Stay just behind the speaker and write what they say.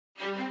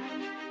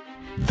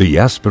the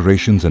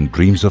aspirations and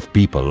dreams of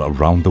people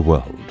around the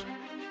world,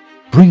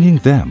 bringing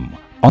them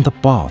on the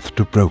path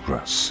to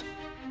progress,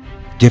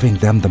 giving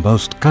them the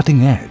most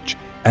cutting-edge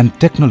and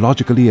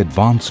technologically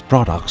advanced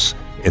products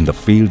in the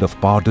field of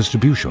power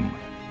distribution,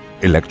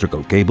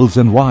 electrical cables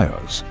and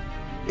wires,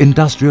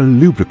 industrial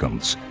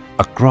lubricants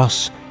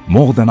across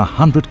more than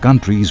 100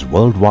 countries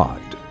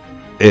worldwide,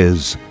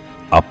 is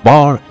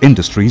APAR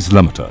Industries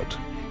Limited,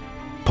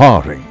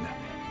 powering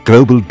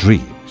global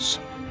dreams.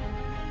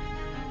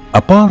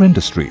 APAR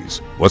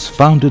Industries was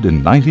founded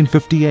in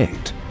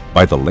 1958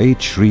 by the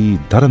late Shri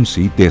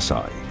Dharamsee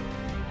Desai,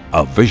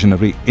 a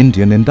visionary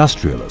Indian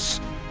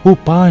industrialist who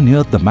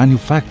pioneered the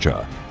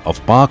manufacture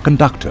of power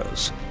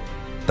conductors,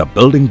 the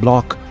building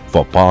block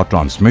for power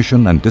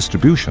transmission and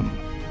distribution,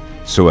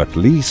 so at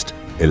least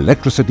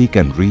electricity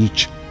can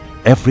reach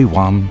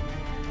everyone,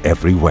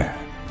 everywhere.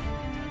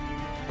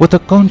 With a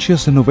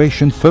conscious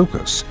innovation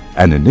focus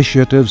and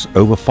initiatives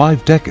over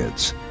 5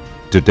 decades,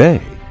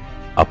 today,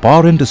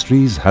 APAR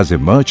Industries has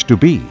emerged to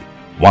be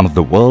one of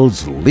the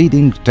world's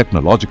leading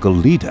technological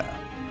leader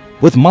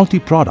with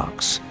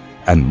multi-products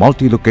and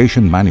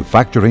multi-location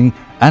manufacturing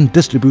and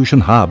distribution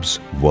hubs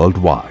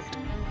worldwide.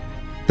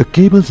 The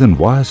Cables and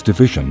Wires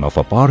division of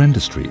APAR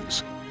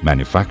Industries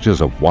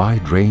manufactures a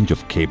wide range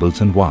of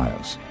cables and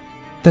wires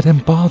that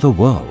empower the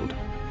world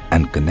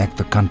and connect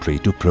the country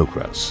to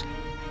progress.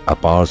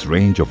 APAR's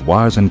range of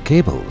wires and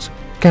cables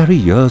carry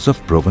years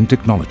of proven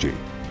technology,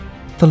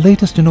 the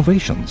latest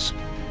innovations,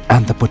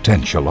 and the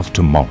potential of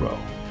tomorrow.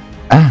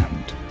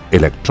 And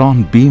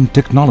electron beam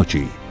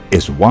technology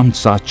is one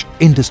such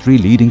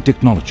industry-leading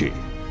technology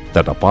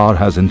that APAR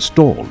has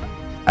installed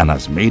and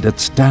has made it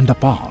stand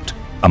apart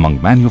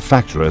among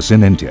manufacturers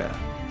in India.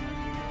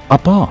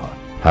 APAR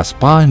has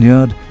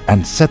pioneered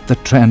and set the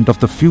trend of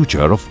the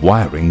future of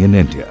wiring in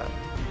India.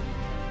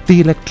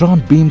 The electron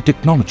beam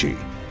technology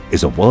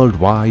is a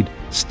worldwide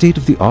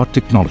state-of-the-art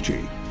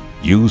technology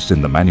used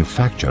in the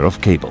manufacture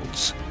of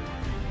cables.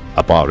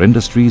 APAR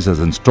Industries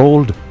has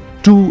installed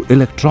 2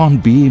 electron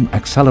beam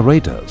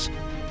accelerators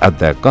at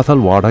their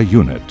Kathalwada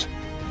unit,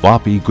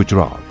 Vapi,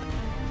 Gujarat.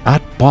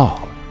 At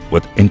par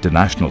with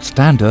international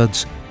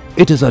standards,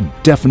 it is a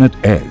definite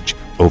edge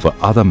over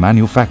other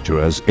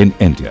manufacturers in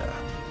India.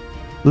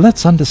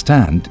 Let's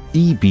understand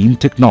E-beam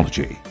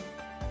technology.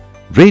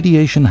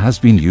 Radiation has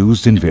been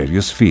used in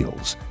various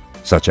fields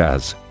such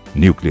as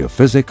nuclear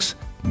physics,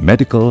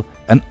 medical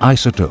and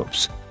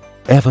isotopes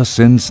ever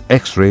since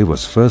X-ray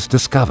was first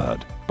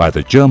discovered by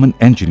the German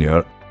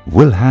engineer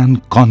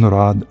Wilhelm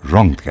Conrad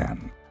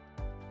Röntgen.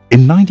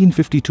 In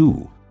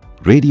 1952,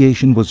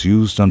 radiation was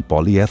used on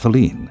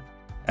polyethylene,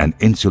 an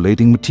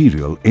insulating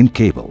material in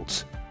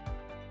cables.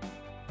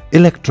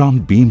 Electron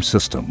beam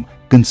system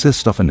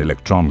consists of an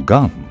electron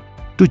gun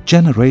to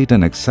generate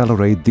and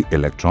accelerate the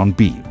electron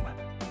beam.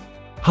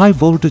 High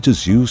voltage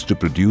is used to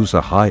produce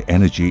a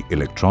high-energy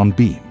electron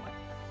beam.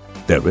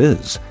 There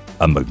is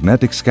a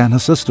magnetic scanner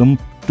system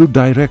to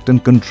direct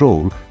and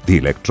control the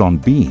electron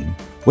beam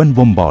when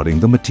bombarding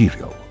the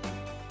material.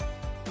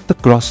 The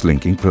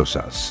cross-linking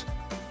process.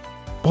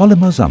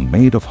 Polymers are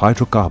made of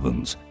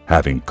hydrocarbons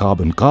having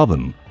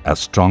carbon-carbon as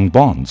strong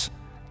bonds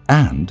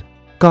and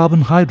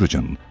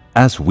carbon-hydrogen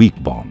as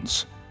weak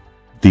bonds.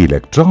 The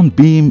electron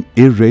beam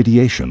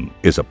irradiation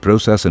is a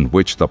process in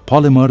which the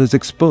polymer is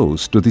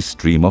exposed to the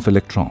stream of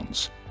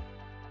electrons.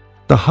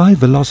 The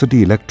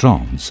high-velocity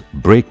electrons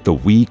break the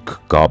weak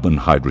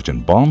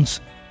carbon-hydrogen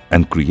bonds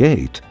and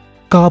create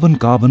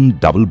carbon-carbon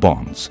double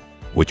bonds,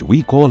 which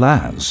we call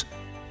as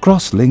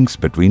cross-links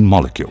between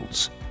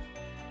molecules.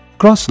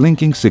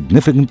 Cross-linking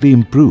significantly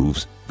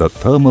improves the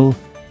thermal,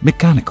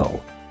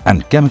 mechanical,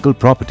 and chemical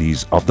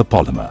properties of the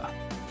polymer.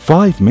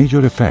 5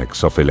 major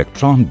effects of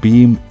electron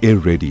beam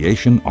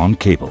irradiation on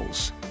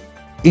cables.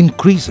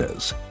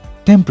 Increases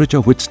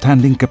temperature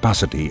withstanding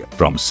capacity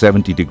from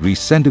 70 degrees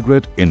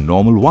centigrade in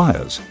normal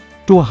wires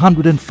to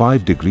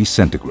 105 degrees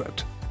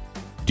centigrade.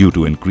 Due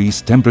to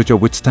increased temperature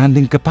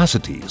withstanding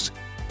capacities,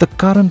 the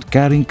current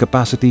carrying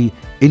capacity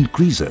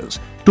increases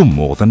to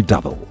more than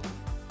double.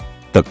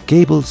 The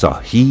cables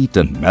are heat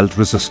and melt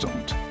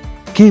resistant.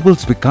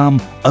 Cables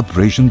become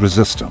abrasion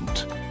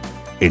resistant.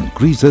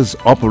 Increases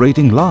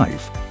operating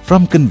life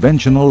from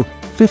conventional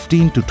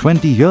 15 to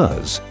 20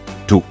 years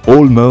to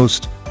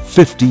almost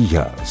 50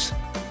 years.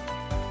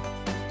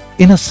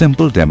 In a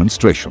simple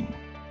demonstration,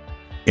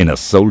 in a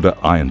solder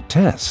iron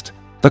test,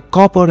 the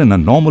copper in a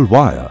normal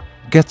wire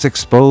gets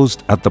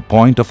exposed at the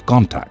point of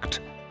contact,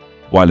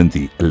 while in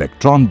the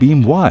electron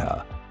beam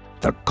wire,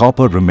 the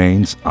copper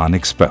remains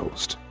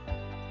unexposed.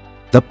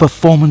 The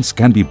performance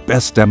can be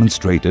best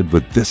demonstrated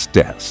with this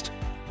test,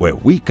 where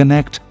we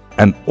connect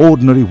an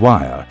ordinary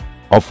wire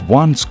of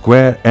 1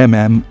 square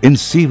mm in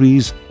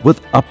series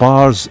with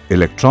APAR's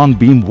electron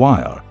beam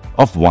wire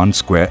of 1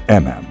 square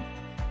mm.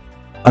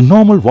 A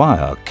normal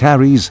wire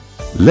carries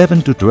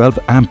 11 to 12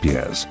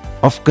 amperes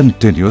of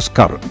continuous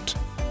current.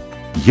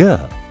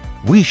 Here,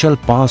 we shall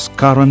pass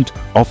current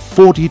of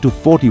 40 to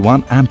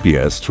 41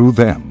 amperes through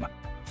them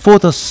for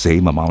the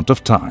same amount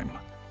of time.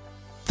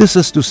 This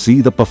is to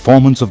see the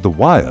performance of the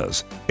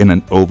wires in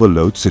an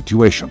overload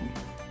situation.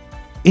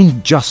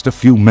 In just a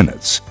few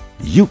minutes,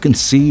 you can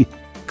see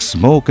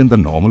smoke in the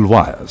normal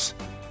wires,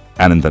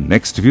 and in the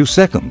next few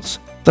seconds,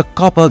 the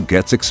copper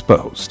gets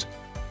exposed.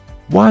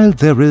 While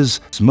there is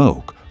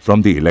smoke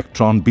from the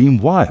electron beam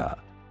wire,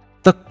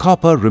 the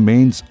copper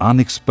remains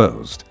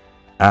unexposed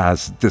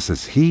as this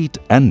is heat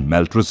and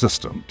melt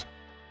resistant.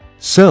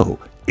 So,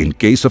 in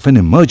case of an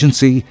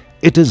emergency,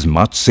 it is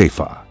much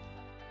safer.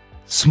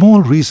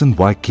 Small reason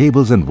why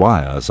cables and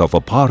wires of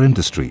APAR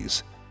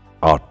Industries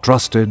are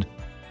trusted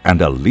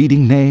and a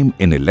leading name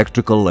in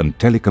electrical and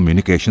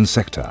telecommunication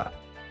sector,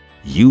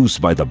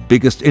 used by the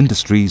biggest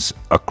industries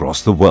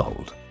across the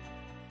world.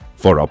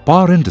 For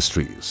APAR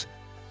Industries,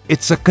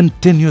 it's a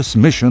continuous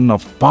mission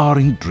of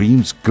powering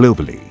dreams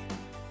globally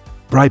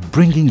by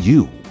bringing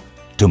you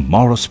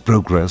tomorrow's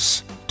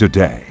progress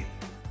today.